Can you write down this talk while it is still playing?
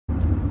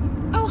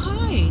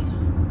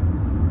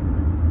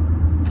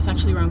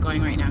actually where I'm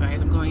going right now,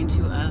 guys. I'm going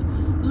to a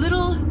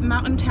little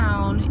mountain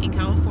town in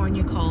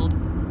California called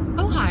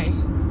Ojai.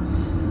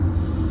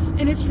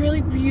 And it's really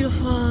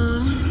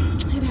beautiful.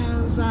 It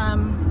has,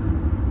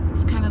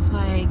 it's kind of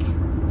like,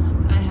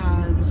 I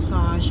have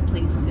massage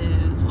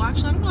places. Well,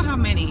 actually, I don't know how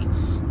many,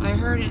 but I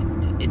heard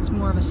it's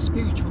more of a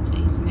spiritual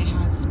place, and it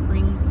has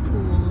spring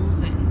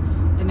pools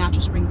and the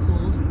natural spring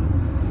pools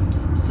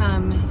and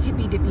some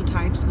hippy-dippy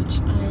types, which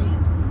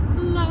I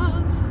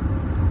love.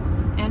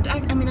 And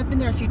I mean, I've been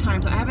there a few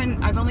times.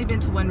 I've only been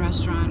to one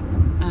restaurant,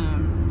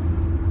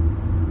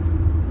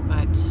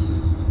 but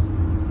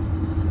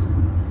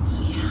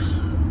yeah.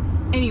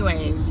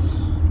 Anyways,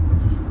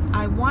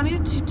 I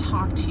wanted to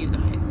talk to you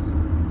guys.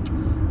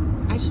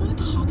 I just want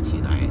to talk to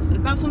you guys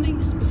about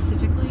something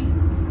specifically,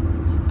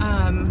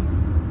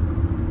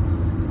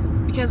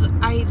 because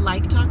I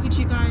like talking to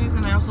you guys,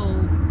 and I also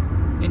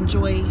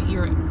enjoy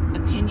your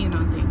opinion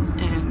on things,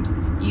 and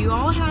you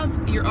all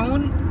have your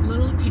own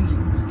little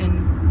opinions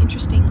and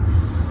interesting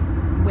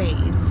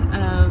ways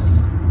of,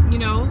 you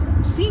know,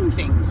 seeing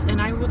things,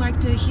 and I would like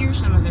to hear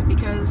some of it,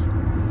 because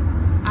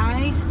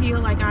I feel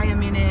like I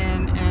am in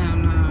an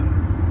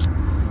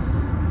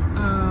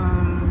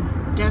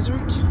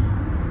desert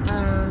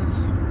of,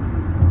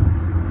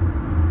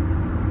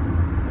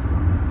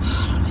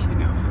 I don't even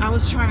know. I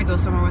was trying to go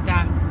somewhere with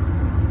that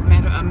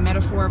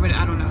metaphor, but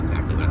I don't know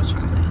exactly what I was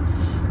trying to say.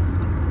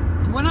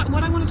 What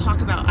I want to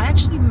talk about, I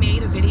actually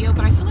made a video,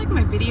 but I feel like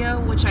my video,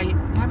 which I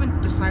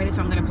haven't decided if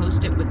I'm going to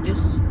post it with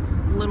this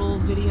little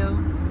video,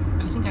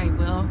 I think I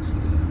will.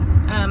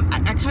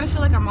 I kind of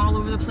feel like I'm all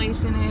over the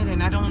place in it,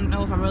 and I don't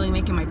know if I'm really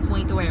making my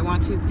point the way I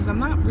want to, because I'm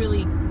not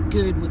really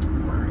good with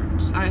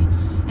words. I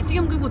think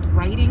I'm good with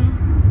writing.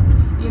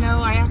 You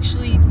know, I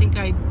actually think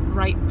I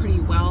write pretty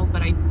well,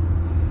 but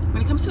when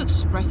it comes to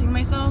expressing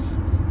myself,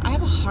 I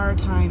have a hard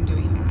time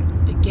doing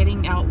that,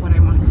 getting out what I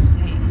want to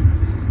say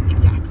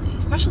exactly,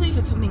 especially if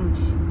it's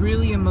something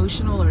really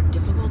emotional or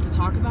difficult to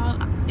talk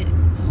about. I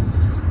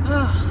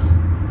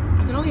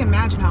can only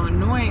imagine how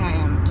annoying I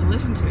am to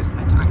listen to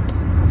at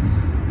times.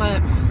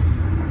 But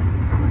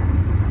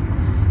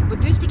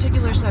with this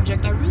particular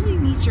subject, I really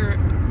need your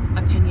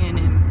opinion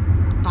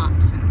and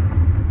thoughts and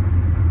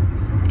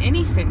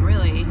anything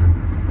really,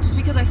 just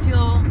because I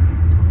feel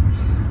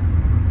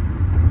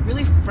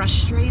really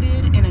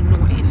frustrated and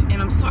annoyed,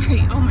 and I'm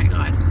sorry. Oh my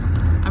god,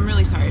 I'm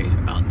really sorry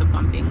about the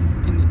bumping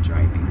and the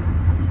driving.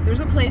 There's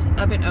a place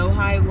up in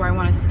Ojai where I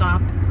want to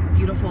stop. It's a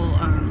beautiful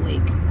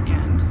lake,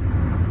 and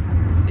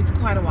it's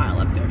quite a while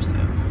up there, so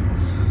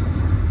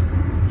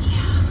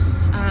yeah.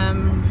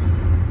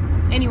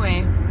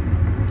 Anyway,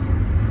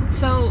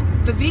 so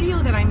the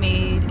video that I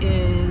made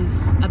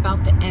is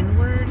about the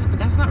N-word, but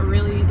that's not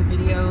really the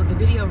video. The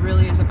video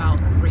really is about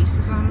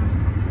racism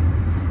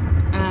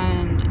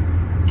and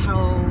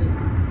how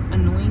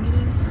annoying it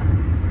is,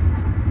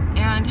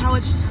 and how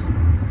it's,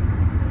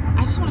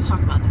 I just want to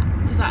talk about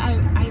that, because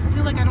I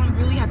feel like I don't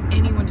really have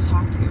anyone to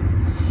talk to.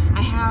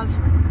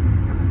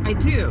 I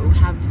do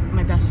have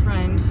my best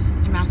friend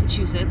in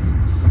Massachusetts,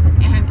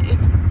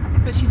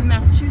 but she's in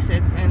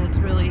Massachusetts, and it's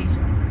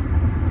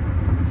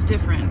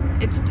different.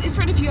 It's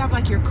different if you have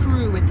like your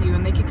crew with you,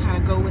 and they can kind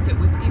of go with it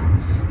with you,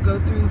 go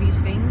through these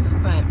things,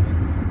 but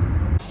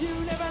you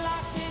never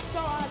liked me, so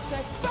I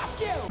said fuck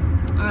you.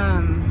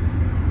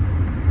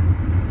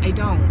 I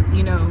don't,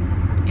 you know,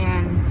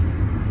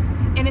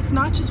 and it's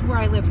not just where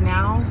I live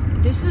now.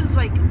 This is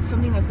like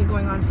something that's been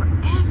going on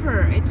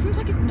forever. It seems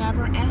like it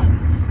never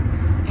ends,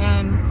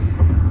 and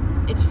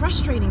it's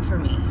frustrating for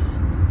me,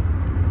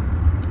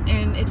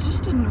 and it's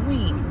just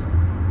annoying.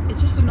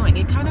 It's just annoying.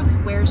 It kind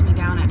of wears me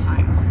down at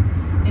times,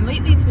 and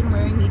lately it's been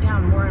wearing me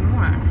down more and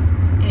more,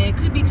 and it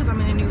could be because I'm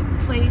in a new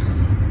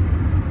place,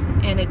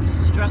 and it's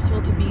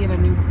stressful to be in a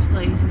new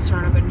place and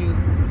start up a new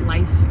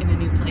life in a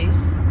new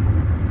place.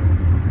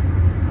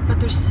 But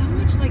there's so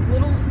much like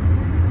little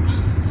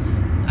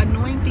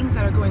annoying things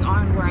that are going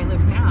on where I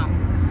live now,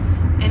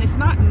 and it's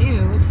not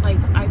new. It's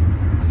like I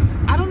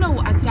don't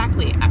know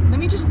exactly. I'm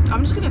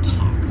just gonna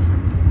talk.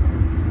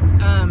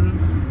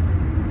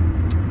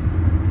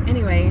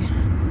 Anyway,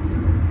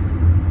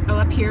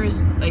 up here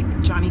is like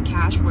Johnny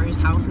Cash, where his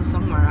house is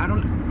somewhere. I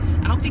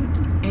don't think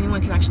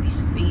anyone can actually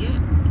see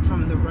it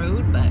from the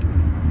road, but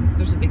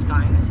there's a big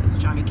sign that says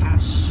Johnny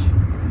Cash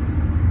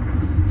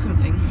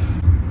something.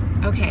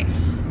 Okay,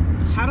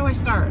 how do I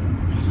start? I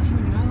don't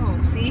even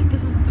know. See,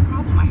 this is the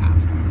problem I have.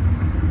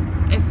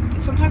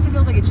 Sometimes it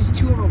feels like it's just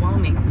too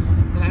overwhelming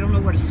that I don't know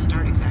where to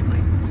start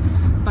exactly.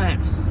 But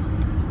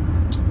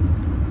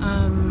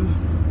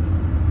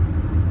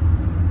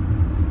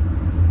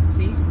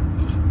see?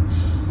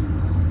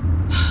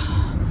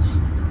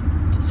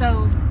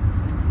 So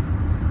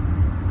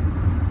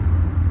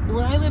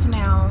where I live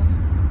now,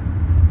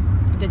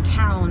 the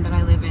town that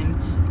I live in,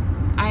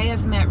 I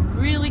have met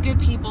really good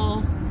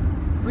people,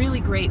 really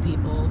great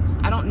people.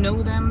 I don't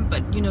know them,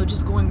 but you know,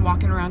 just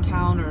walking around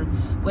town or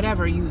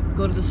whatever, you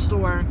go to the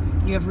store,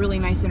 you have really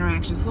nice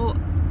interactions. So,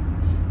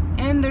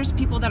 and there's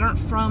people that aren't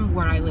from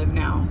where I live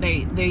now.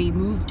 They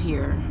moved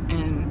here,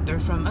 and other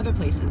from other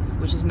places,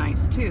 which is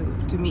nice too,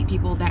 to meet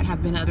people that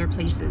have been other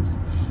places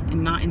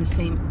and not in the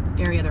same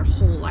area their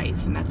whole life,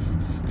 and that's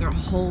their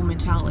whole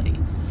mentality.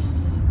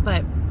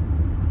 But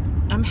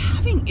I'm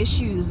having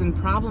issues and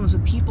problems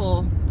with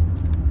people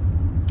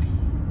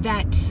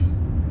that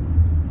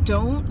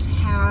don't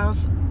have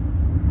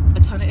a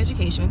ton of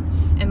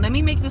education. And let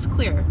me make this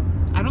clear,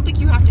 I don't think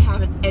you have to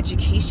have an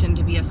education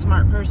to be a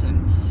smart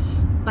person,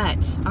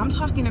 but I'm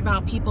talking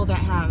about people that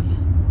have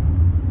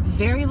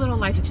very little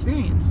life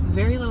experience,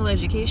 very little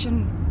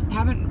education,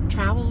 haven't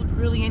traveled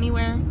really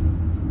anywhere,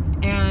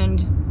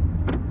 and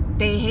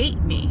they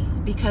hate me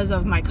because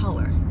of my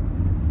color.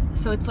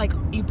 So it's like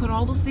you put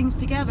all those things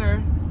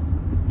together,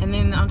 and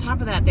then on top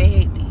of that, they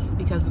hate me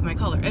because of my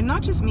color. And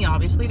not just me,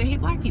 obviously, they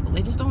hate black people.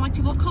 They just don't like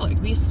people of color.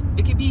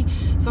 It could be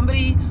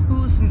somebody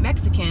who's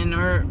Mexican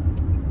or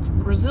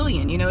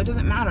Brazilian, you know, it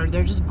doesn't matter.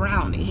 They're just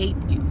brown. They hate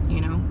you,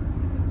 you know.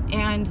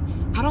 And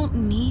I don't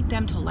need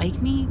them to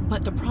like me,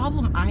 but the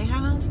problem I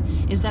have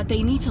is that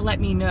they need to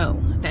let me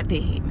know that they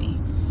hate me.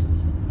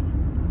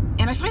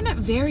 And I find that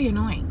very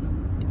annoying,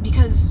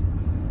 because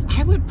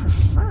I would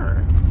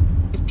prefer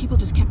if people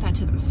just kept that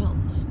to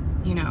themselves,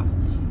 you know,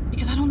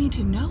 because I don't need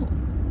to know.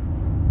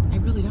 I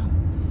really don't.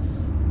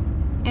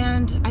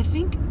 And I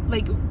think,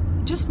 like,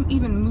 just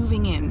even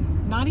moving in,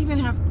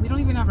 we don't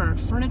even have our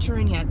furniture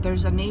in yet.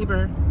 There's a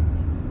neighbor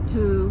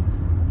who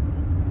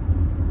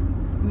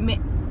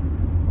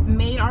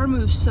made our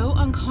move so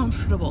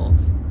uncomfortable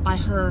by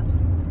her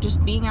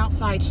just being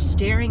outside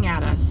staring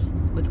at us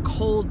with a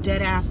cold,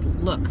 dead-ass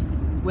look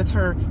with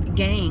her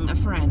gang of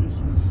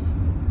friends.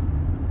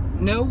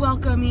 No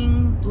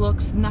welcoming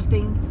looks,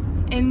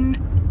 nothing. And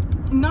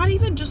not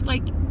even just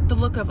like the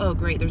look of, oh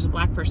great, there's a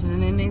black person,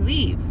 and then they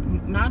leave.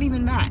 Not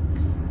even that.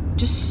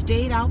 Just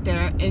stayed out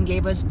there and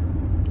gave us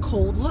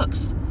cold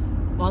looks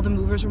while the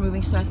movers were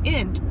moving stuff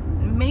in.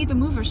 Made the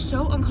movers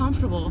so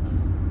uncomfortable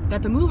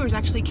that the movers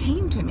actually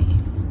came to me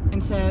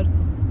and said,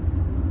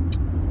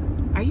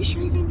 are you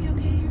sure you're gonna be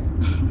okay here?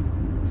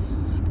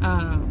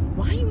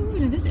 Why are you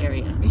moving in this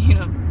area? You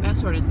know, that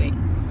sort of thing.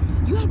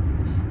 You're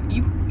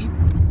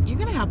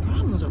gonna have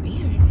problems over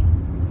here.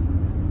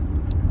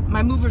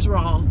 My movers were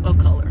all of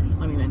color,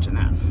 let me mention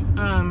that.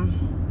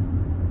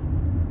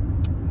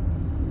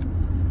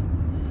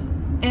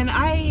 And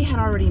I had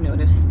already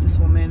noticed this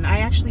woman. I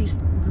actually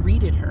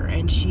greeted her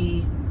and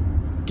she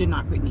did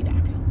not greet me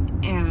back,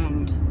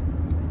 and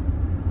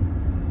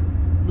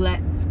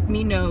let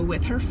me know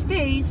with her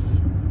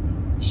face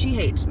she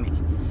hates me.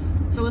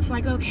 So it's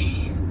like,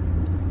 okay,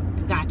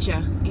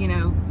 gotcha, you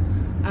know.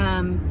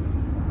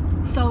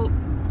 So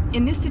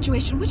in this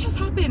situation, which has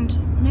happened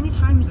many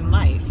times in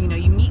life, you know,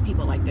 you meet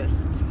people like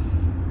this,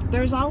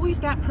 there's always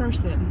that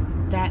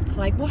person that's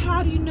like, well,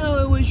 how do you know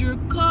it was your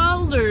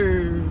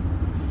color?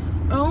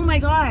 Oh my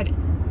God,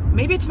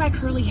 maybe it's my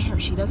curly hair.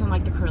 She doesn't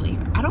like the curly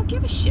hair. I don't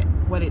give a shit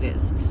what it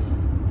is.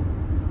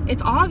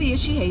 It's obvious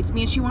she hates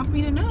me, and she wants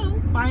me to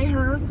know by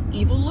her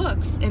evil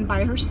looks and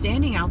by her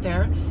standing out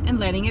there and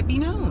letting it be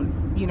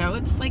known. You know,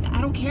 it's like,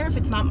 I don't care if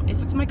it's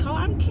my color,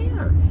 I don't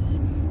care.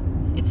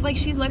 It's like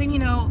she's letting me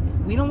know,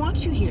 we don't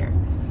want you here.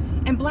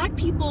 And black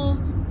people,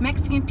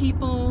 Mexican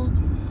people,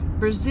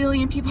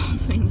 Brazilian people, I'm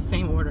saying the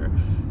same order.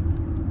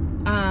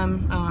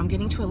 I'm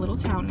getting to a little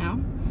town now.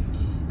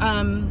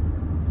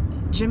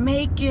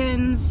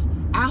 Jamaicans,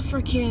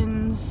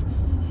 Africans,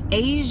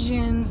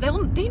 Asians,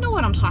 they know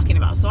what I'm talking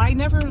about. So I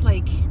never,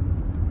 like,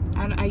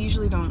 I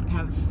usually don't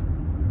have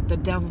the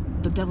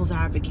devil's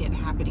advocate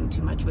happening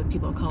too much with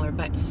people of color,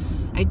 but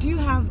I do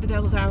have the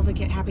devil's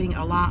advocate happening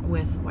a lot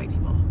with white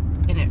people.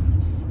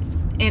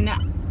 And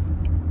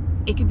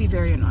it could be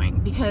very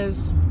annoying,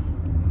 because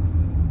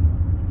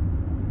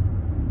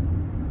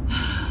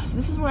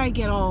this is where I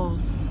get all,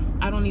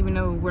 I don't even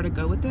know where to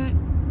go with it,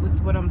 with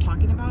what I'm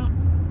talking about.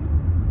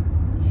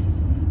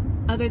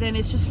 Other than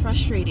it's just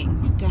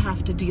frustrating to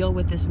have to deal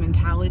with this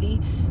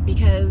mentality,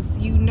 because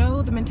you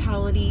know the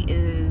mentality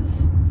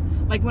is,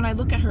 like, when I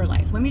look at her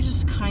life, let me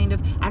just kind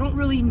of, I don't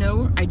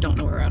know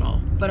her at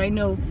all, but I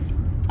know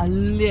a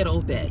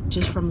little bit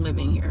just from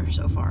living here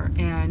so far.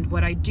 And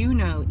what I do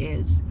know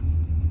is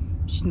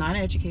she's not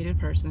an educated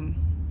person.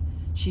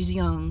 She's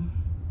young.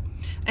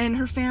 And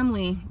her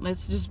family,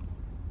 let's just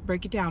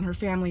break it down. Her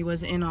family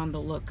was in on the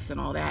looks and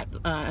all that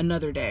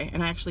another day.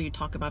 And I actually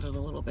talk about it a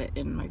little bit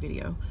in my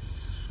video.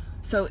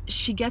 So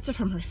she gets it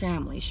from her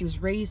family. She was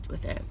raised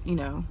with it, you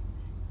know,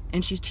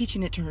 and she's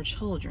teaching it to her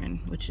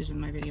children, which is in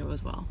my video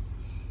as well.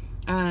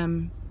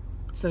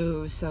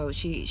 So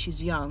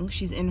she's young.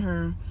 She's in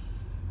her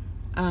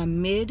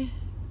mid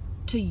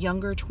to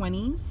younger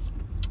 20s.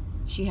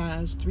 She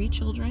has 3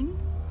 children.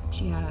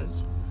 She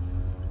has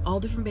all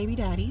different baby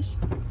daddies.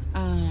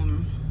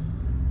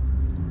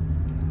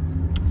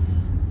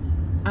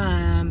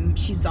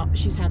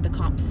 She's had the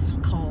cops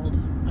called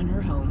on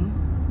her home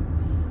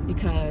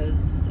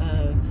because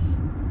of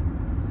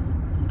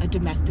a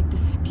domestic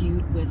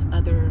dispute with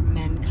other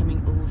men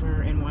coming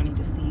over and wanting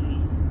to see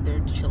their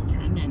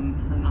children and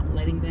her not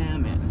letting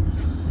them.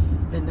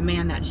 And then the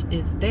man that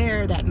is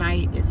there that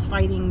night is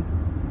fighting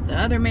the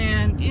other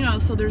man, you know,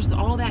 so there's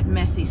all that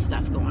messy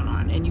stuff going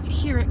on, and you could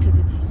hear it because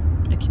it's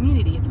a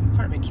community, it's an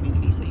apartment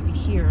community, so you could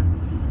hear,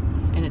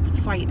 and it's a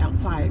fight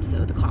outside,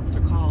 so the cops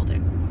are called,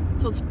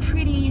 and so it's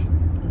pretty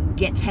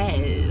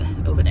ghetto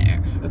over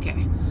there.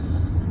 Okay.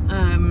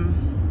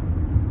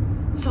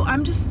 So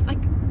I'm just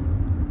like,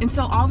 and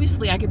so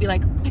obviously I could be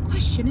like, my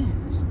question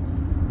is,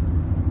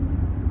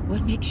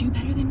 what makes you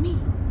better than me?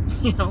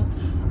 You know,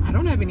 I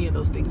don't have any of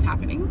those things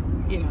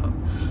happening, you know.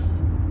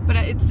 But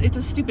it's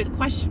a stupid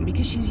question,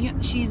 because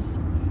she's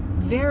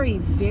very,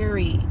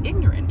 very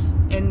ignorant,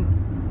 and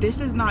this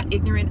is not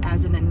ignorant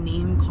as in a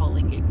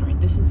name-calling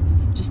ignorant. This is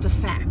just a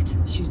fact.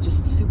 She's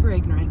just super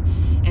ignorant,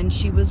 and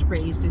she was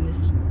raised in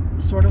this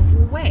sort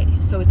of way.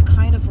 So it's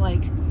kind of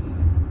like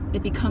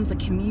it becomes a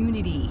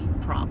community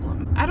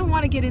problem. I don't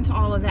want to get into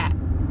all of that.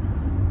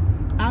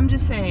 I'm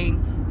just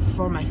saying,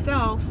 for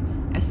myself,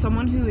 as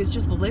someone who is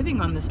just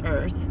living on this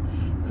earth,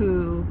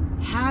 who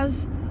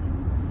has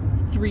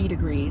 3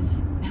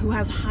 degrees, who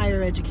has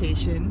higher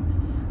education,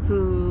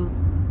 who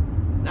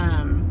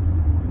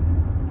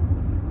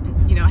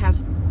you know,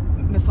 has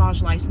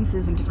massage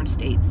licenses in different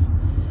states,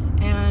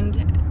 and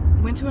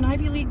went to an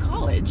Ivy League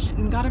college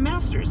and got a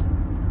master's.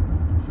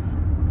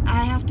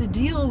 I have to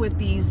deal with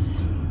these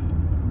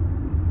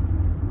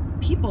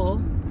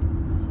people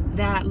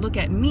that look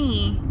at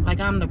me like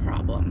I'm the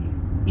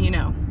problem, you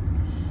know,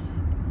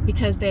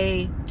 because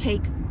they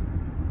take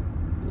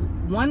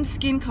one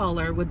skin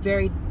color with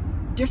very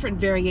different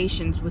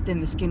variations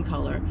within the skin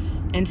color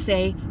and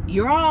say,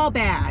 you're all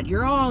bad,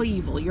 you're all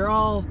evil, you're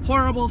all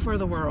horrible for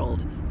the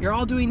world, you're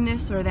all doing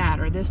this or that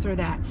or this or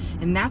that.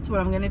 And that's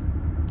what I'm going to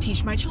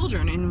teach my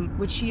children, and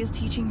which she is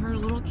teaching her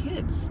little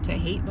kids, to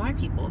hate black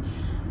people.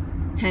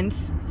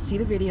 Hence, see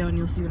the video and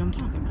you'll see what I'm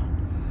talking about.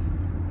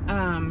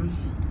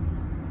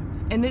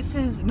 And this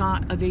is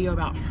not a video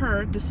about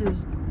her. This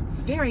is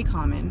very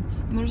common,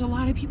 and there's a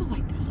lot of people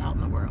like this out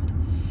in the world.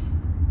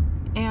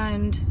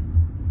 And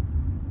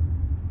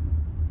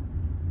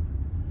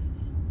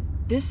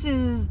this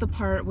is the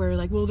part where,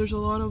 like, well, there's a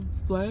lot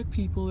of black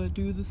people that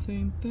do the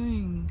same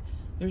thing.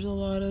 There's a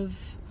lot of,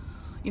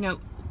 you know,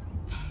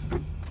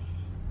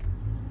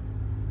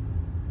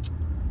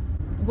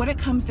 what it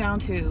comes down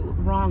to,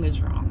 wrong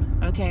is wrong,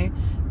 okay?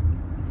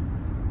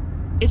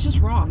 It's just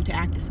wrong to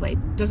act this way.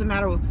 Doesn't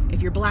matter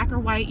if you're black or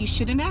white, you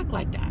shouldn't act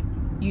like that.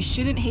 You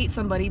shouldn't hate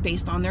somebody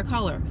based on their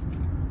color.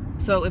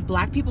 So if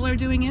black people are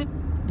doing it,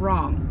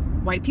 wrong.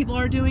 White people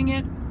are doing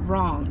it,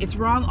 wrong. It's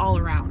wrong all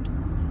around.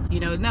 You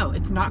know, no,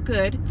 it's not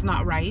good, it's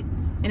not right,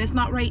 and it's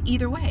not right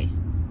either way.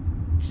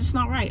 It's just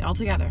not right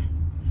altogether.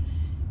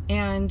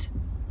 And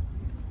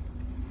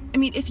I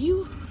mean,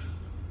 the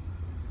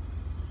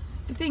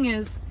thing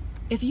is,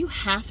 if you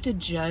have to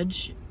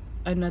judge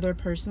another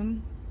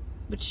person,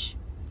 which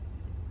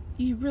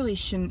you really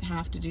shouldn't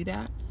have to do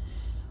that,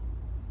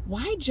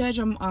 why judge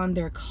them on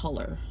their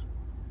color?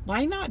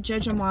 Why not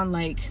judge them on,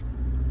 like,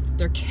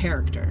 their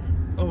character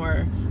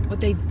or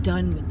what they've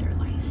done with their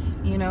life,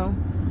 you know?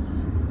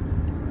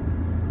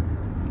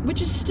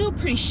 Which is still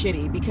pretty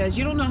shitty, because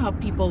you don't know how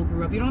people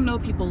grew up. You don't know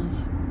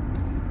people's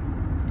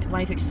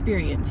life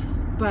experience.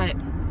 But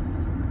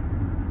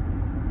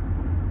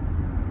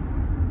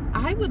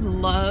I would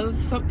love,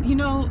 you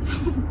know,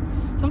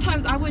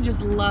 sometimes I would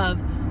just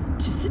love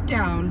to sit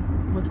down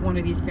with one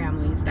of these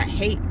families that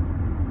hate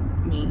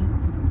me,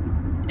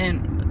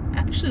 and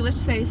actually, let's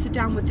say, sit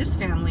down with this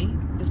family,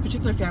 this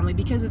particular family,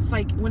 because it's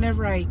like,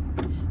 whenever I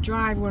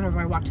drive, whenever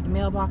I walk to the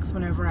mailbox,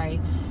 whenever I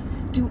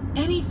do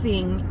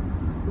anything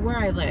where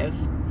I live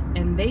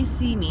and they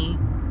see me,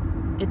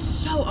 it's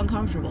so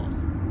uncomfortable.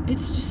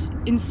 It's just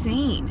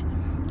insane.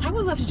 I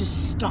would love to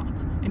just stop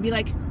and be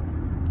like,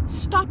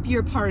 stop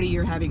your party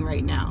you're having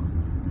right now,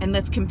 and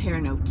let's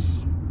compare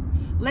notes.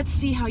 Let's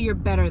see how you're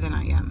better than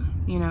I am,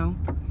 you know?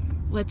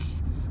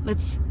 Let's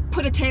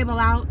put a table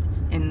out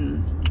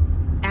and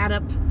add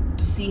up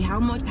to see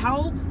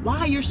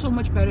why you're so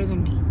much better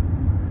than me.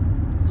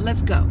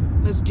 Let's go.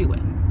 Let's do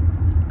it.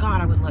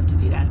 God, I would love to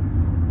do that.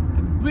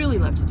 I really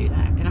love to do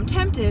that. And I'm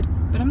tempted,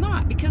 but I'm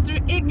not, because they're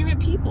ignorant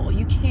people.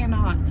 You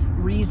cannot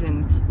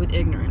reason with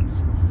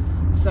ignorance.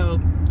 So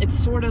it's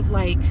sort of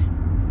like,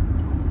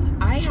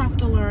 I have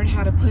to learn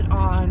how to put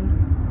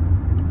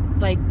on,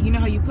 like, you know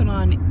how you put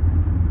on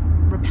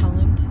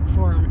repellent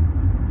for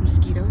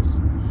mosquitoes?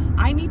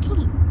 I need to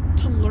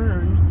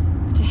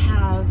learn to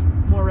have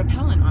more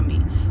repellent on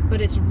me, but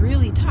it's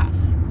really tough,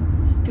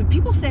 because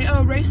people say,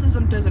 oh,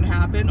 racism doesn't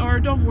happen, or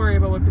don't worry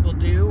about what people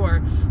do,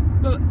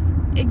 but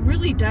it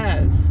really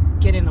does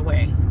get in the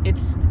way.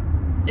 It's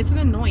an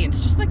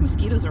annoyance, just like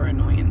mosquitoes are an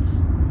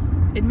annoyance.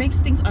 It makes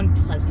things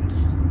unpleasant,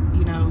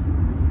 you know?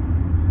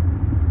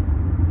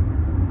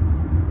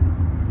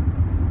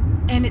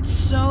 And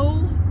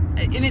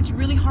it's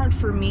really hard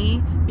for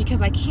me,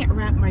 because I can't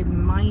wrap my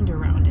mind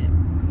around it.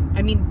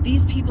 I mean,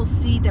 these people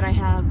see that I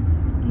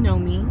know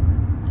me,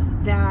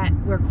 that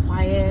we're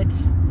quiet,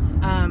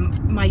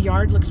 my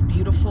yard looks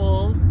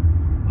beautiful,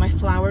 my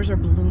flowers are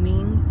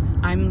blooming,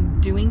 I'm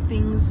doing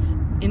things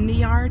in the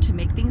yard to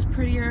make things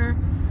prettier,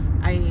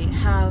 I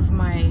have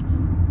my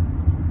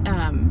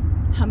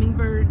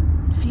hummingbird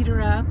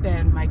feeder up,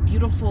 and my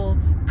beautiful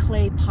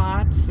clay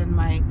pots and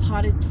my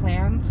potted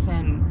plants,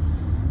 and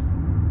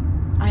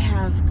I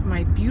have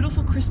my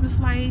beautiful Christmas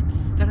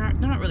lights that they're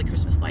not really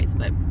Christmas lights,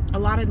 but a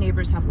lot of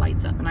neighbors have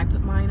lights up, and I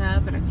put mine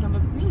up, and I put them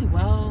up really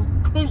well.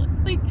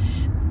 Like,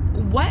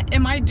 what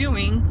am I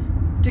doing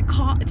to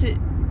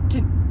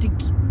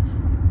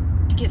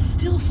get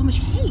still so much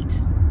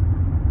hate?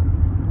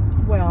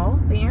 Well,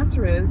 the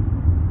answer is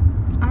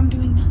I'm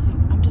doing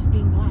nothing. I'm just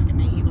being black,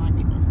 and I hate black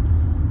people.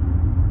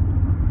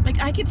 Like,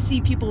 I could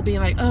see people being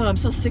like, oh, I'm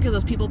so sick of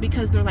those people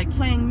because they're like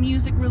playing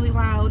music really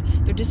loud,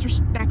 they're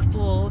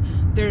disrespectful,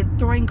 they're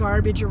throwing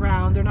garbage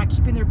around, they're not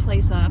keeping their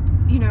place up.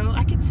 You know,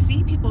 I could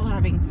see people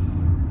having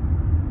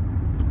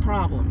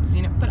problems,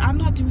 you know, but I'm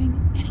not doing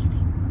anything.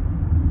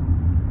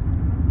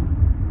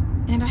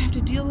 And I have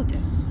to deal with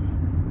this.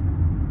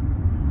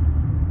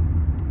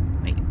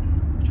 Wait,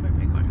 which way am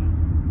I going?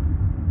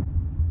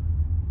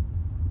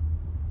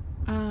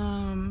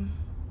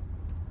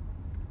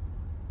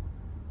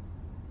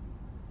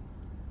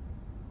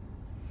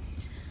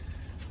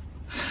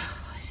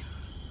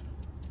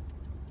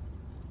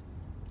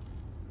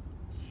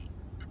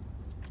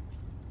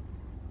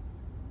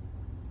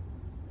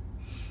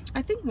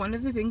 I think one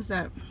of the things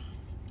that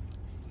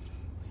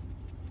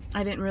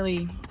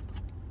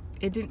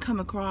it didn't come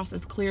across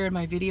as clear in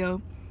my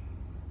video,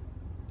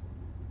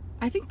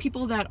 I think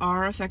people that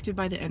are affected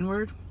by the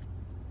N-word,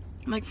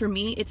 like for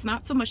me, it's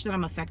not so much that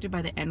I'm affected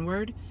by the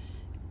N-word,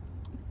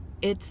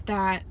 it's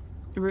that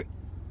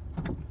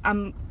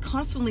I'm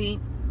constantly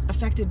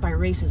affected by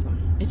racism.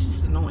 It's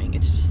just annoying.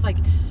 It's just like,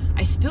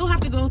 I still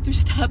have to go through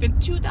stuff in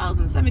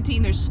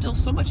 2017. There's still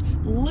so much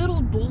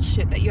little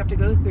bullshit that you have to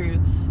go through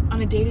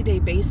on a day-to-day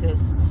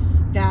basis,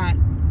 that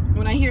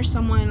when I hear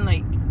someone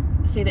like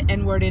say the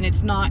N-word, and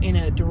it's not in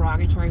a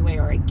derogatory way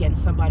or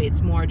against somebody,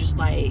 it's more just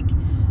like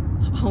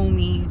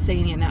homie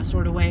saying it in that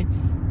sort of way,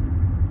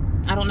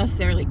 I don't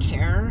necessarily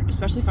care,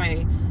 especially if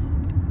I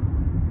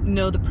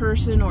know the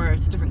person or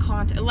it's different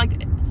content.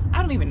 Like,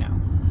 I don't even know.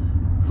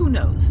 Who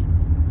knows?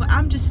 But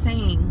I'm just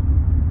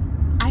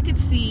saying, I could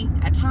see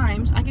at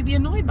times I could be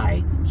annoyed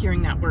by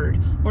hearing that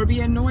word, or be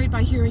annoyed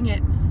by hearing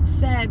it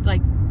said,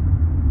 like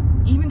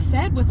even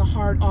said with a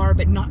hard R,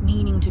 but not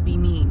meaning to be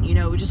mean, you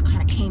know, it just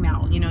kind of came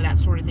out, you know, that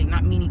sort of thing,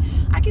 not meaning.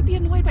 I could be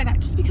annoyed by that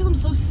just because I'm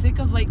so sick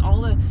of like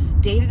all the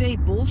day-to-day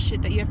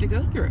bullshit that you have to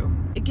go through.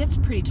 It gets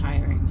pretty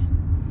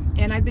tiring,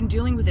 and I've been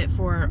dealing with it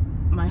for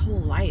my whole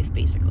life,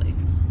 basically.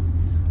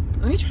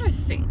 Let me try to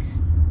think.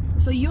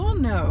 So you all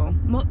know,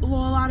 well, a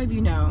lot of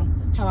you know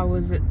how I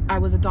was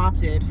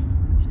adopted.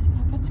 What is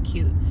that? That's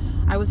cute.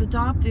 I was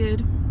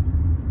adopted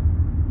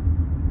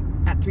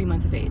at 3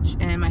 months of age,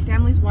 and my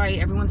family's white,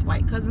 everyone's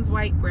white, cousins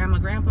white, grandma,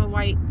 grandpa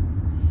white,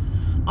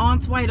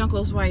 aunts white,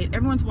 uncles white,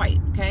 everyone's white,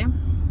 okay?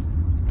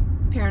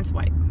 Parents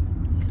white.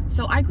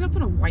 So I grew up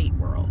in a white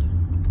world,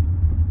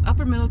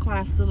 upper middle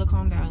class,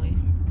 Silicon Valley.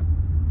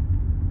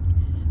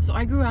 So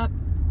I grew up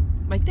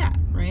like that,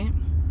 right?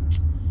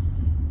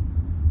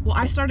 Well,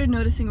 I started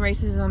noticing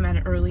racism at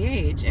an early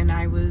age, and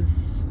I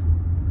was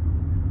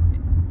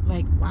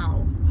like,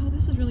 wow, oh,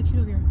 this is really cute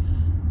over here.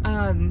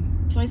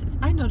 So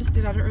I noticed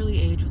it at an early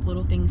age with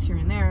little things here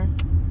and there,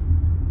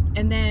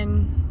 and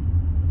then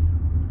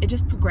it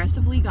just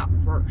progressively got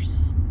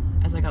worse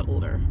as I got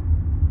older.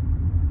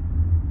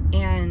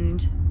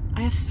 And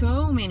I have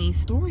so many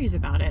stories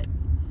about it,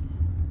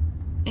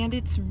 and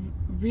it's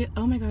real.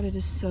 Oh my god, it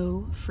is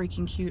so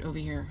freaking cute over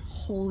here.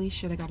 Holy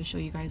shit, I gotta show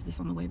you guys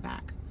this on the way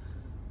back.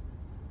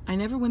 I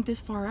never went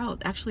this far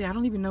out. Actually, I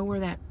don't even know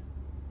where that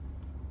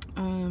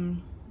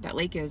that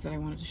lake is that I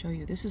wanted to show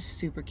you. This is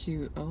super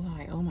cute. Oh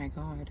hi, oh my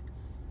god.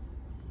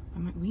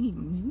 We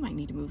might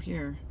need to move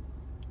here.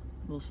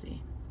 We'll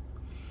see.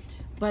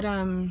 But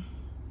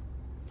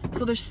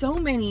so there's so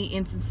many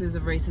instances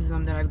of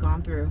racism that I've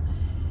gone through,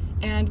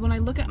 and when I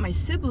look at my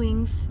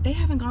siblings, they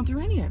haven't gone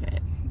through any of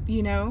it,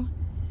 you know?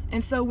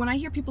 And so when I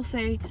hear people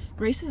say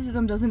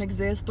racism doesn't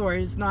exist, or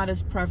is not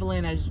as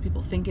prevalent as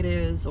people think it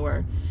is,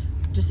 or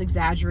just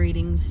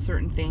exaggerating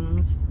certain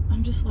things,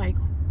 I'm just like,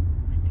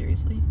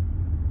 seriously?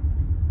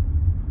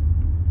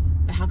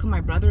 But how come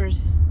my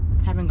brothers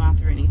haven't gone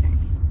through anything?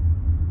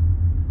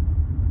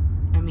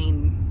 I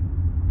mean,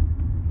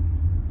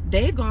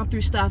 they've gone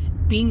through stuff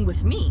being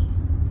with me,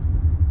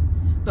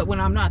 but when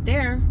I'm not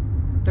there,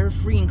 they're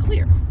free and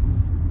clear.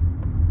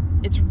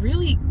 It's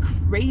really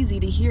crazy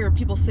to hear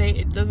people say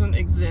it doesn't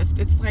exist.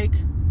 It's like,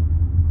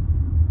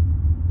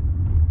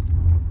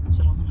 is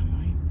it all in my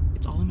mind?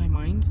 It's all in my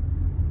mind?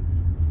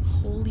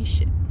 Holy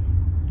shit.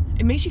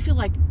 It makes you feel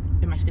like,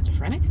 am I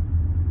schizophrenic?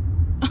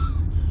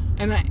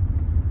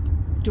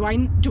 Do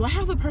I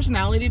have a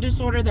personality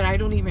disorder that I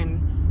don't even,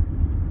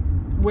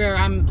 where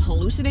I'm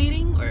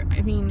hallucinating? Or,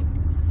 I mean,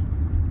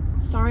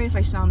 sorry if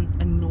I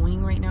sound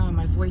annoying right now in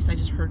my voice. I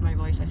just heard my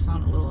voice. I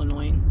sound a little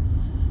annoying.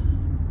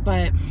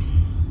 But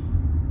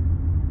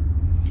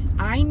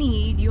I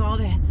need you all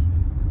to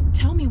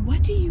tell me,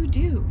 what do you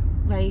do,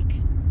 like,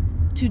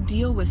 to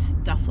deal with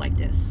stuff like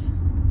this?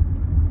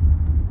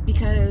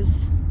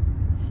 Because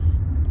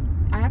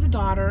I have a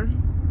daughter,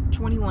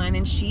 21,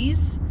 and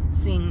she's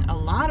seeing a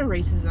lot of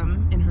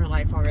racism in her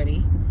life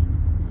already.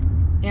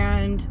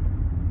 And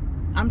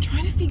I'm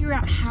trying to figure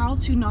out how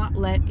to not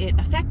let it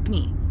affect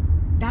me.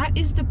 That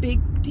is the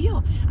big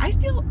deal.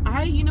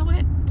 You know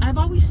what? I've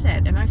always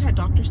said, and I've had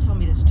doctors tell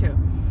me this too,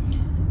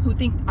 who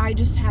think I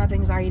just have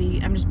anxiety.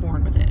 I'm just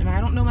born with it. And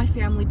I don't know my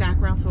family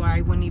background, so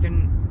I wouldn't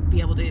even be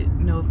able to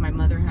know if my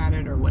mother had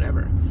it or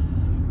whatever.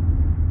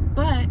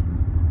 But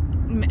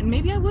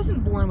maybe I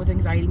wasn't born with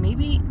anxiety.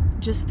 Maybe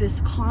just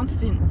this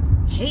constant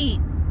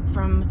hate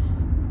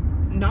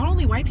from not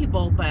only white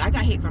people, but I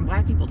got hate from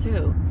black people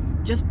too.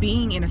 Just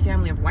being in a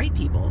family of white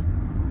people,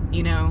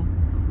 you know,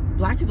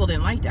 black people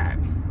didn't like that.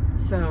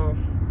 So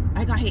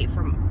I got hate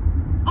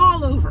from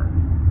all over.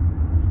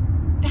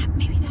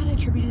 Maybe that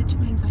attributed to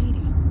my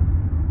anxiety.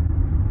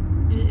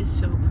 It is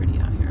so pretty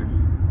out here.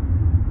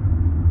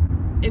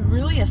 It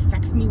really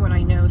affects me when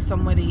I know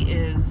somebody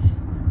is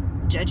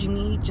judging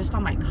me just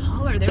on my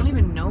color. They don't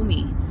even know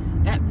me.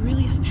 That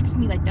really affects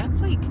me.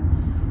 That's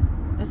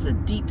a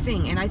deep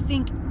thing. And I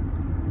think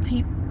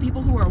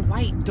people who are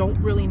white don't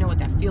really know what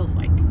that feels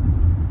like.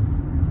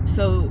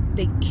 So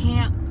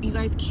you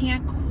guys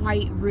can't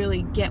quite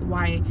really get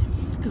why,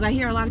 because I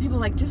hear a lot of people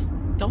like, just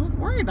don't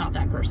worry about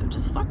that person.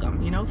 Just fuck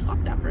them, you know,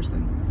 fuck that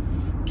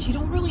person. You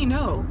don't really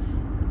know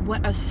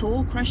what a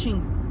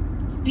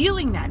soul-crushing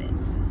feeling that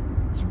is.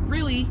 It's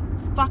really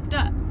fucked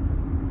up.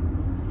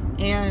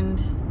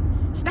 And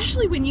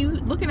especially when you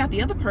looking at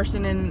the other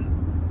person and,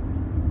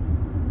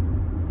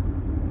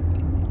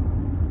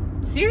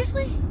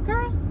 seriously,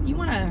 girl, you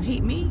want to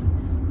hate me?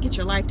 Get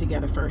your life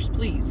together first,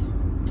 please.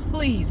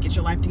 Please get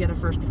your life together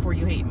first before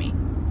you hate me.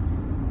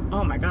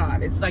 Oh my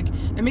God, it's like,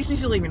 it makes me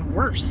feel even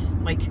worse.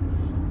 Like,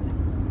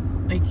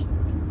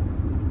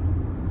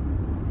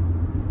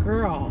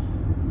 girl,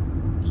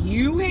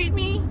 you hate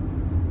me?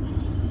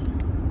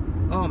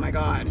 Oh my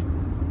God.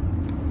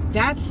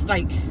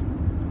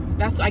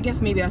 I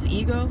guess maybe that's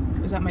ego.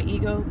 Is that my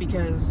ego?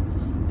 Because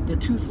the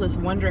toothless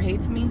wonder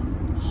hates me?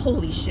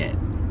 Holy shit.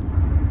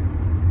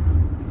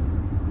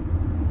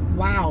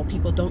 Wow,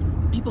 people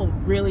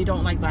really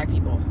don't like black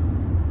people.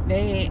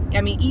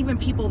 I mean, even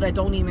people that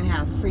don't even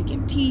have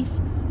freaking teeth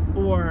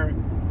or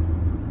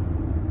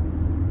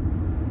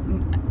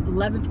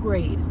 11th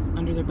grade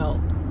under their belt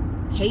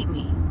hate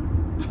me.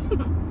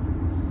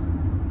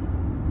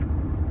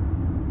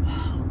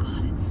 Oh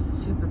God, it's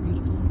super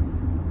beautiful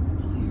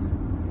out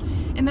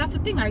here. And that's the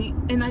thing,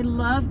 I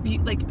love,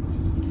 like,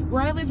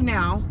 where I live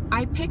now,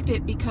 I picked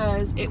it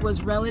because it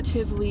was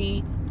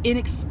relatively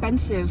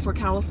inexpensive for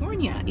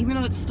California, even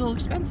though it's still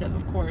expensive,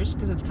 of course,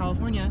 because it's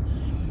California.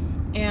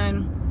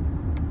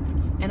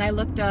 And I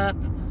looked up,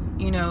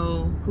 you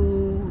know,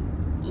 who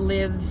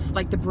lives,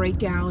 like the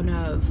breakdown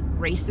of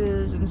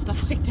races and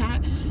stuff like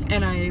that.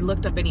 And I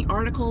looked up any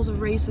articles of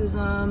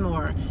racism,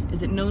 or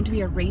is it known to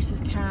be a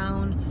racist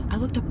town? I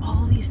looked up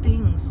all these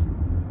things.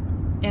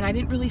 And I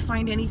didn't really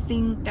find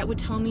anything that would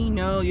tell me,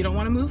 no, you don't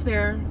want to move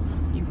there.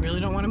 You really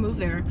don't want to move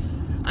there.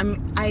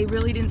 I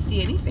really didn't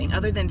see anything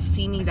other than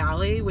Simi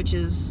Valley, which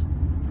is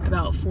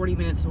about 40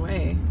 minutes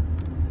away.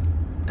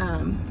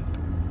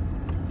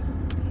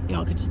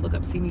 Y'all could just look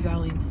up Simi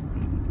Valley and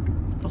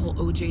the whole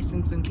O.J.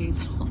 Simpson case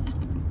and all that.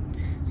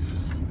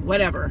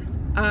 Whatever.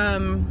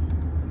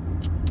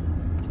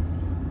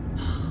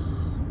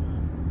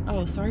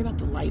 Oh, sorry about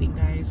the lighting,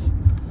 guys.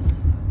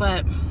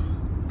 But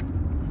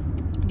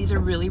these are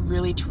really,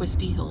 really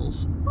twisty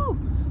hills. Woo!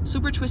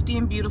 Super twisty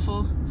and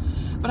beautiful.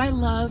 But I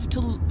love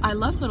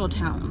little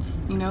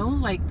towns, you know,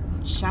 like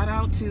shout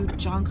out to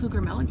John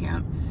Cougar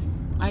Mellencamp.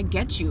 I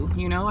get you,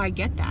 you know, I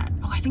get that.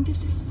 Oh, I think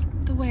this is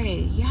the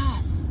way.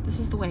 Yes, this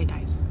is the way,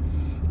 guys.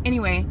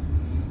 Anyway,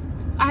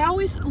 I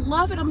always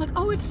love it. I'm like,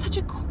 oh, it's such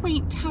a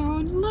quaint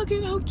town. Look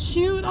at how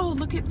cute. Oh,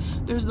 look at,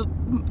 there's the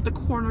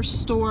corner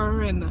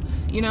store and the,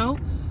 you know.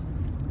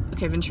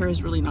 Okay, Ventura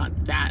is really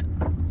not that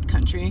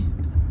country.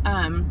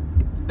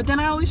 But then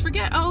I always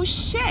forget, oh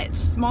shit,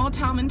 small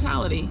town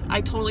mentality.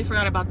 I totally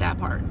forgot about that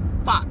part.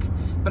 Fuck.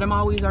 But I'm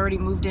always already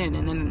moved in,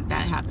 and then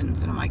that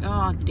happens and I'm like,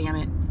 oh damn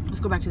it, let's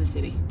go back to the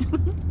city.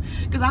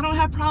 Because I don't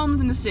have problems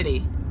in the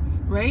city,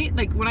 right?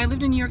 Like when I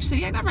lived in New York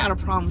City, I never had a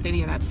problem with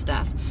any of that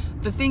stuff.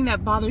 The thing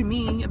that bothered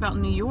me about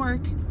New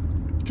York,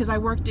 because I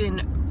worked in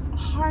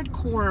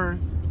hardcore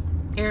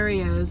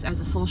areas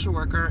as a social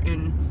worker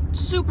and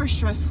super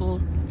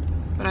stressful,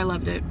 but I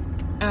loved it.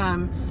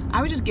 I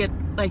would just get,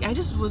 like, I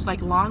just was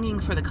like longing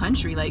for the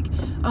country, like,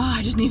 oh,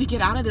 I just need to get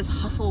out of this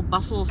hustle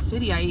bustle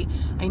city. I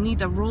need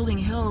the rolling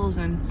hills.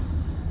 And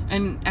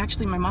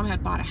actually my mom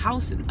had bought a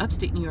house in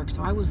upstate New York,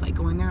 so I was like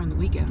going there on the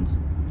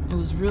weekends. It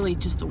was really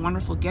just a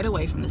wonderful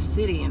getaway from the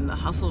city and the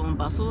hustle and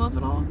bustle of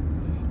it all.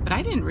 But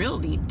I didn't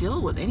really deal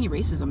with any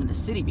racism in the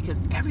city because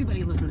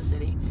everybody lives in the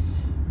city.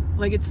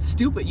 Like, it's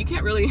stupid. You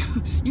can't really,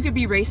 you could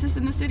be racist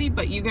in the city,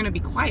 but you're gonna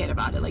be quiet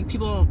about it. Like,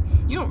 people,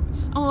 you know,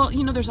 oh, well,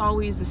 you know, there's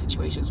always the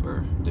situations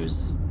where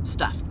there's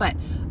stuff, but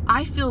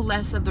I feel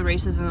less of the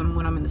racism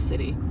when I'm in the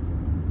city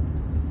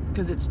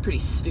because it's pretty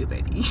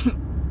stupid.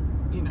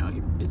 You know,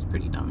 it's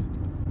pretty dumb.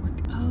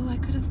 Oh, I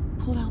could have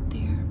pulled out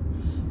there.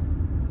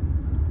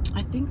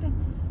 I think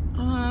that's,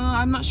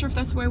 I'm not sure if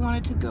that's where I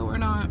wanted to go or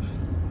not.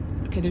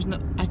 Okay, there's no,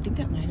 I think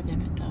that might have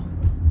been it though.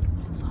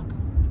 Oh, fuck.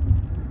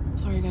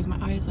 Sorry guys, my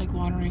eye is like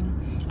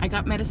watering. I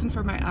got medicine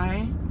for my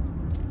eye.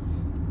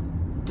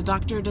 The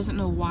doctor doesn't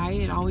know why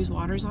it always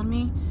waters on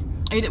me.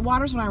 It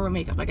waters when I wear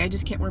makeup. Like, I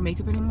just can't wear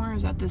makeup anymore.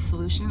 Is that the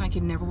solution? I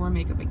can never wear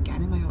makeup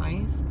again in my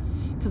life.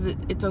 Because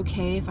it's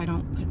okay if I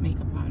don't put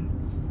makeup on.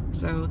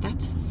 So that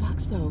just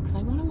sucks though. Because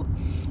I want to,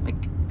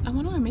 like, I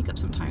want to wear makeup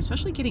sometimes.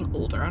 Especially getting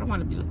older. I don't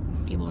want to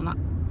be able to not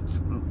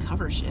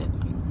cover shit.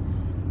 Like,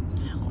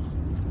 hell.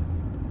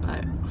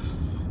 But,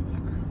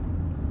 whatever.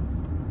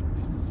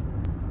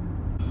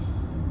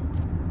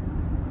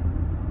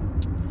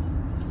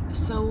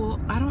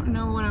 So, I don't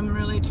know what I'm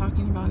really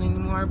talking about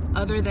anymore.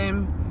 Other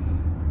than,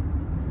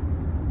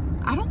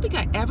 I don't think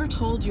I ever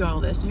told you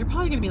all this, and you're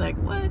probably gonna be like,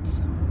 what?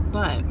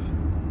 But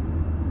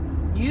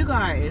you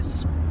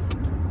guys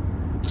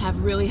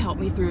have really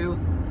helped me through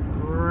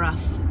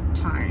rough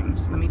times,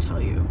 let me tell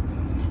you.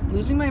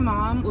 Losing my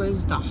mom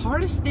was the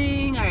hardest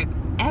thing I've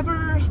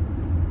ever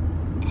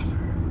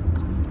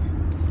gone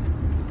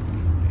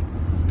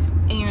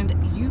through.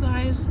 And you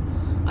guys,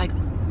 like,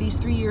 these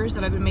 3 years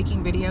that I've been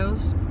making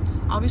videos,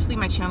 obviously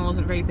my channel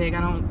isn't very big.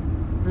 I don't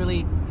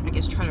really, I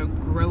guess, try to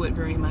grow it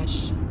very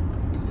much.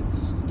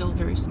 It's still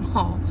very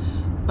small,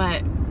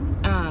 but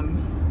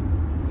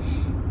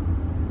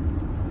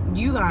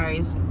you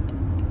guys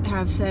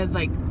have said,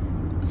 like,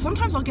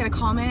 sometimes I'll get a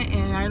comment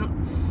and I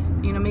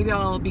don't, you know, maybe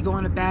I'll be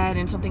going to bed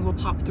and something will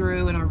pop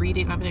through and I'll read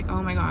it and I'll be like,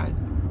 oh my god,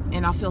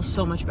 and I'll feel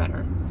so much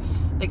better.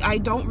 Like, I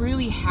don't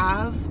really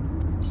have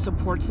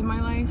supports in my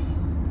life,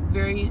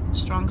 very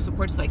strong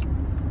supports. Like,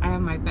 I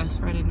have my best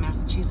friend in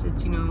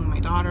Massachusetts, you know, my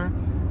daughter,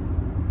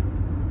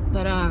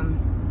 but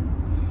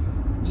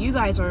you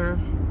guys are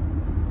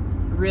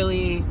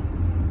really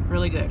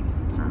good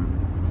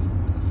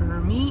for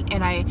me,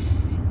 and I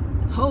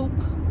hope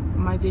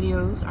my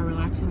videos are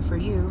relaxing for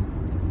you.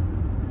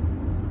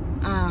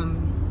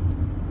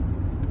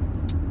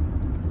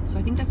 So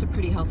I think that's a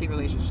pretty healthy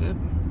relationship.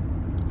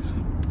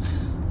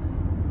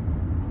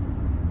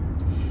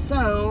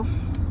 So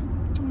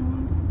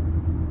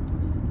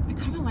I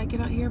kind of like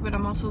it out here, but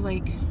I'm also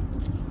like,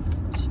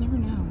 I just never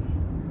know.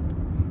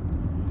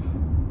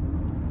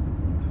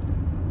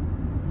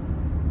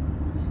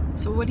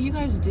 So what do you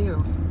guys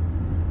do?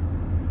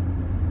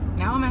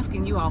 Now I'm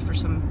asking you all for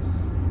some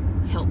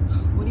help.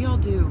 What do y'all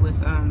do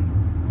with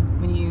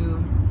when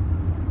you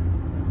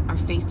are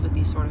faced with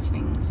these sort of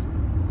things?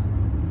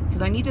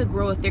 Because I need to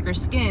grow a thicker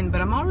skin,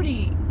 but I'm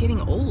already getting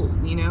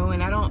old, you know,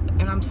 and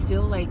I'm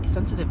still like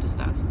sensitive to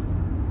stuff.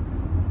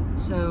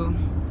 So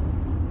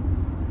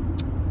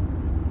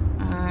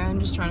I'm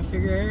just trying to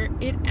figure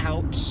it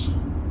out.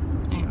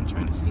 I am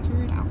trying to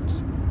figure it out.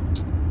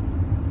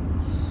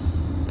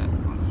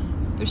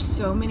 There's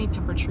so many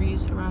pepper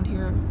trees around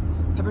here.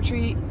 Pepper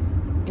tree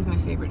is my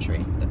favorite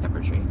tree, the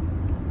pepper tree.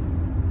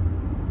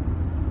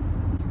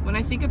 When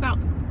I think about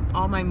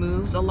all my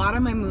moves, a lot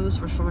of my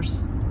moves were for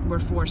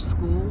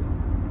school.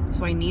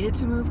 So I needed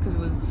to move because it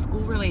was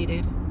school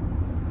related.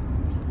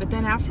 But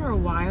then after a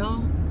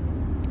while,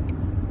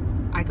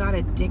 I got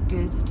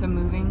addicted to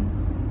moving,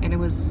 and it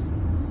was,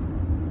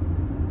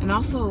 and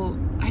also,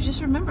 I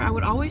just remember I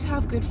would always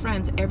have good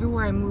friends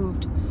everywhere I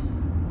moved,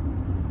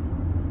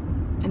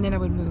 and then I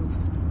would move.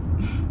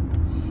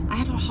 I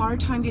have a hard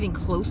time getting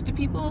close to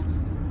people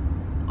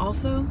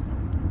also,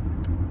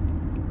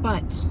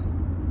 but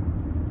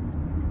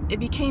it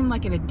became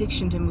like an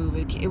addiction to move.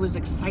 It was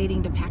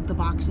exciting to pack the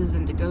boxes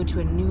and to go to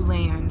a new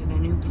land and a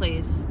new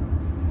place,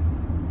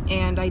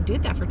 and I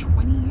did that for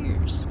 20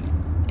 years,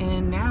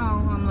 and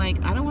now I'm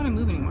like, I don't want to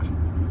move anymore.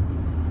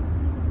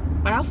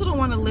 But I also don't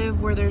want to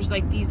live where there's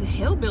like these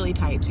hillbilly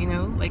types, you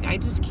know, like I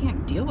just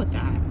can't deal with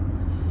that.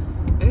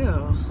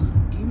 Ew,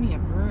 give me a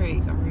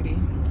break already.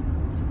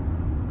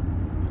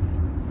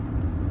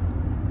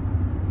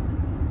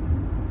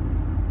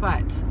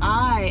 But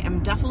I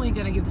am definitely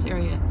gonna give this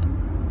area,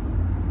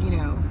 you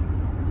know,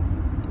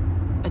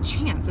 a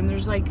chance. And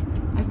there's like,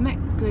 I've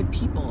met good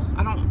people.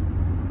 I'm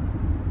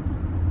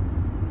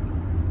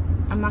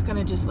not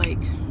gonna just like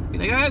be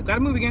like, oh, gotta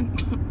move again.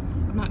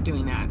 I'm not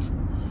doing that.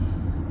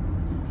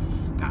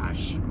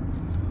 Gosh,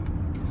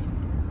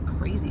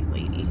 crazy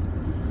lady.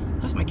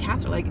 Plus my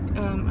cats are like,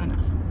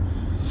 enough.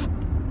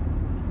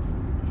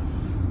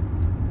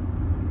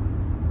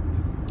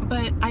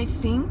 But I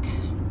think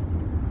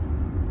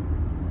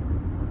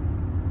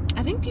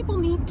people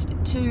need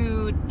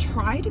to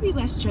try to be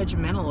less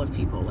judgmental of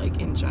people, like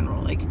in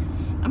general. Like,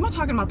 I'm not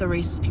talking about the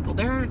racist people.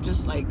 They're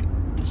just like,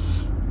 I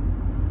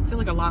feel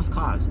like a lost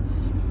cause.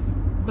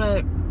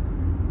 But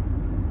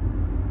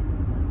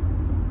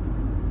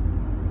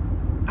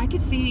I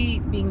could see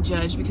being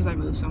judged because I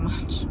move so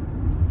much.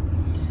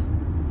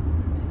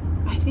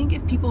 I think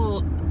if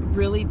people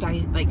really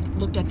like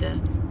looked at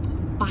the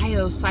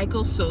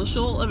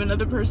biopsychosocial of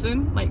another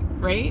person, like,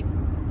 right?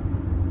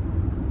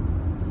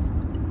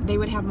 They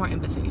would have more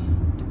empathy.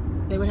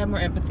 They would have more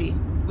empathy.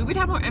 We would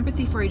have more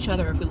empathy for each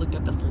other if we looked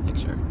at the full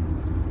picture.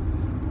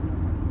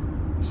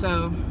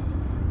 So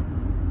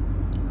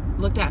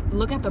look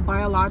at the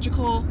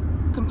biological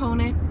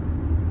component,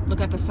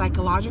 look at the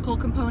psychological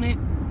component,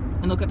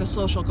 and look at the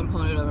social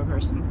component of a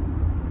person.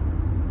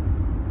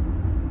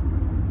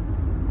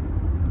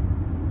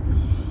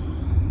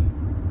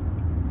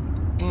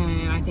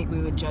 And I think we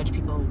would judge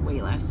people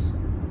way less.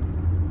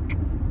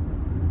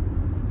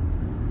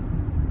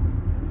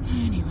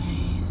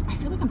 Anyways, I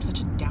feel like I'm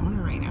such a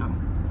downer right now.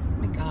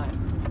 Oh my god.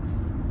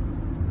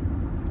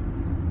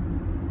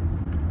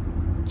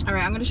 All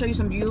right, I'm gonna show you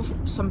some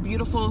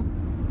beautiful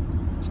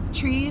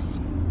trees,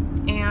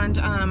 and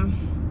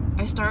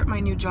I start my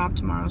new job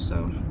tomorrow,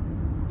 so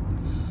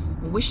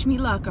wish me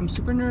luck. I'm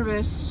super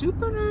nervous,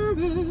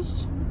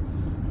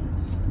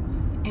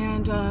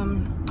 and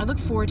I look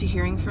forward to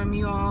hearing from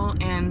you all,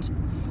 and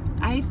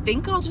I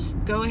think I'll just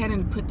go ahead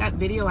and put that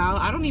video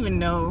out. I don't even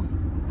know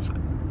if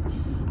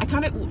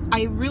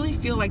I really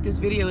feel like this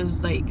video is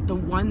like the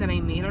one that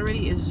I made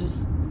already is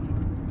just,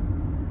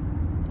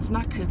 it's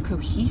not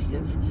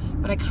cohesive,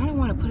 but I kind of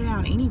want to put it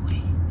out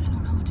anyway. I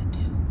don't know what to do.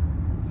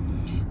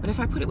 But if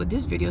I put it with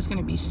this video, it's going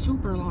to be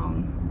super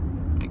long.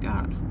 My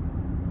god.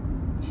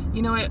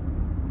 You know what?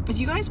 If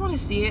you guys want to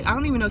see it, I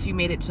don't even know if you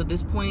made it to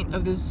this point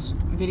of this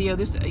video.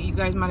 You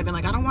guys might have been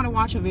like, I don't want to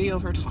watch a video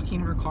of her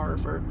talking in her car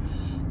for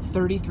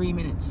 33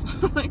 minutes.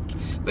 Like,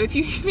 but if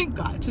you even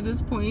got to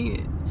this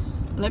point,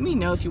 let me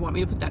know if you want me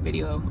to put that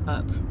video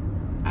up.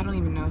 I don't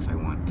even know if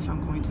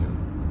I'm going to.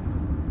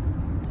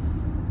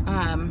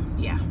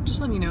 Yeah, just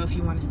let me know if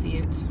you want to see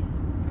it.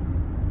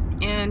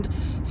 And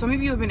some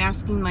of you have been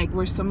asking like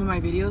where some of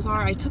my videos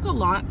are. I took a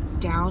lot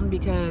down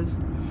because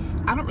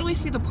I don't really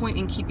see the point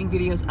in keeping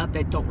videos up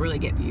that don't really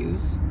get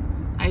views.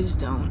 I just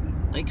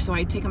don't. Like, so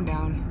I take them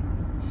down.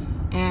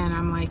 And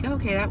I'm like,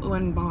 okay, that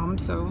one bombed,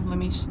 so let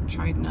me just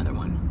try another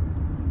one.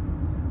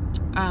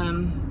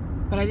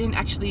 But I didn't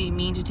actually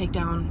mean to take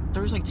down.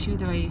 There was like 2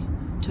 that I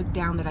took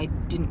down that I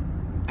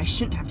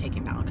shouldn't have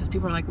taken down, because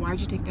people are like, why'd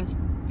you take this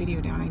video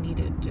down? I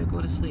needed to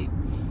go to sleep.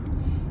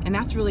 And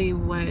that's really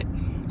what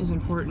is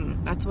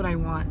important. That's what I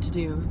want to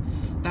do.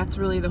 That's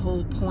really the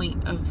whole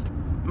point of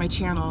my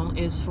channel,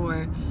 is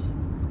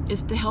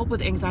to help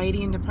with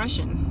anxiety and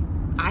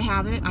depression. I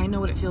have it. I know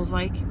what it feels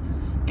like.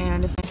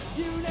 And if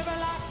You never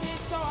liked me,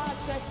 so I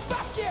said,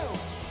 fuck you!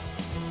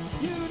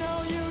 You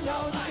know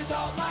that you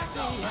don't like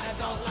me, and I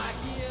don't like